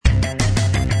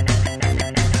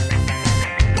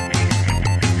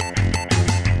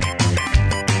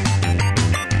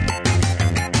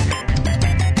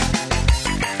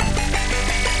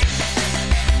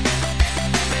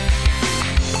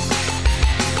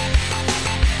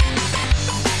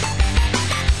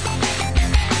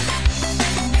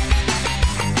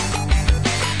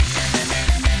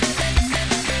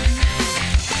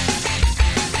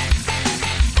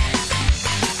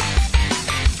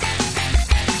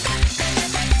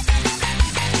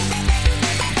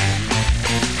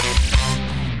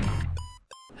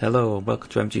Hello, welcome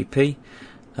to MGP.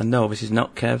 And no, this is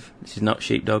not Kev, this is not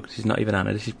Sheepdog, this is not even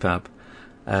Anna, this is Pab.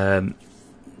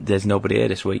 There's nobody here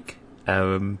this week.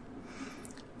 Kev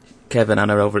and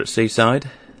Anna are over at Seaside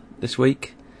this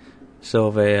week, so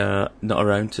they are not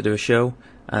around to do a show.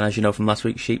 And as you know from last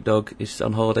week, Sheepdog is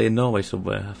on holiday in Norway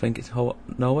somewhere. I think it's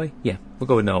Norway? Yeah, we'll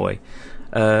go with Norway.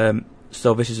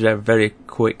 So this is a very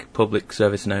quick public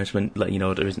service announcement, letting you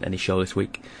know there isn't any show this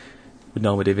week. We'd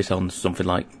normally do this on something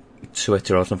like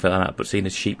Twitter or something like that, but seeing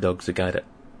as Sheepdog's the guy that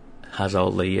has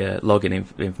all the login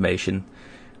information,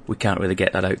 we can't really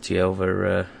get that out to you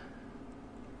over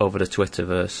the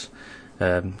Twitterverse.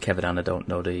 Kev and Anna don't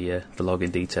know the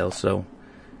login details, so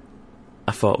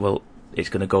I thought, well, it's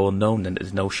going to go unknown and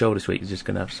there's no show this week. It's just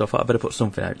going to, so I thought I'd better put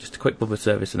something out, just a quick public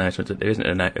service announcement that there isn't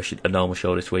a normal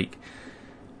show this week.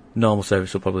 Normal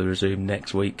service will probably resume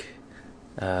next week.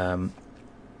 But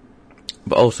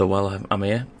also, while I'm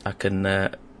here, I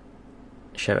can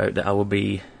shout out that I will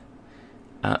be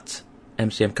at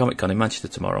MCM Comic Con in Manchester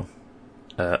tomorrow,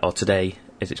 or today,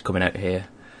 as it's coming out here,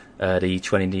 the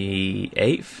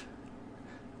 28th.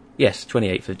 Yes,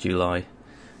 28th of July.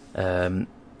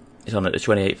 It's on at the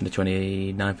 28th and the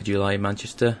 29th of July in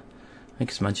Manchester. I think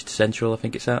it's Manchester Central, I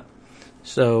think it's at.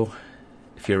 So,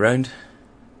 if you're around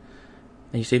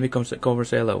and you see me, come over and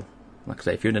say hello. Like I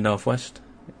say, if you're in the Northwest,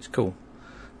 it's cool.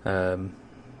 I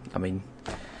mean,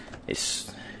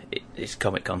 it's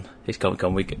Comic Con. It's Comic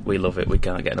Con. We love it. We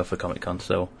can't get enough of Comic Con.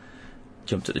 So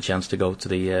jumped at the chance to go to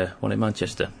the one in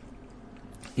Manchester.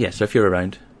 Yeah. So if you're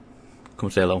around,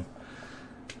 come say hello.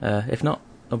 If not,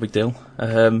 no big deal.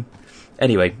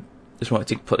 Anyway, just wanted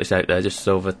to put this out there, just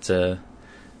so that there's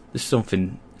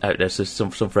something out there. So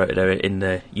something out there in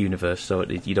the universe, so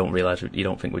you don't realise, you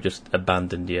don't think we're just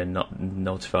abandoned you and not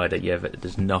notified that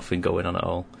there's nothing going on at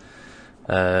all.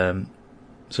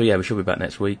 So yeah, we should be back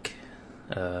next week.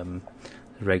 A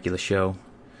regular show.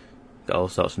 Got all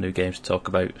sorts of new games to talk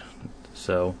about.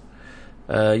 So,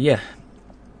 yeah.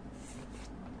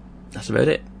 That's about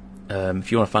it.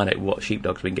 If you want to find out what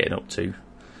Sheepdog's been getting up to,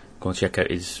 go and check out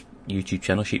his YouTube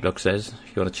channel, Sheepdog Says.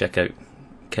 If you want to check out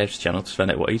Kev's channel to find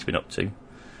out what he's been up to,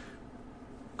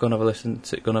 go and have a listen.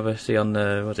 Go and have a see on,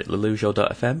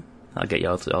 lelujo.fm. I'll get you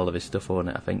all of his stuff on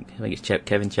it, I think. It's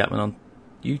Kevin Chapman on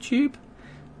YouTube,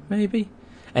 maybe.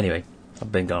 Anyway,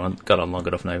 I've been gone on long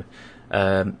enough now.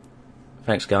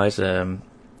 Thanks, guys. Yeah,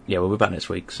 we'll be back next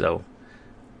week, so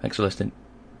thanks for listening.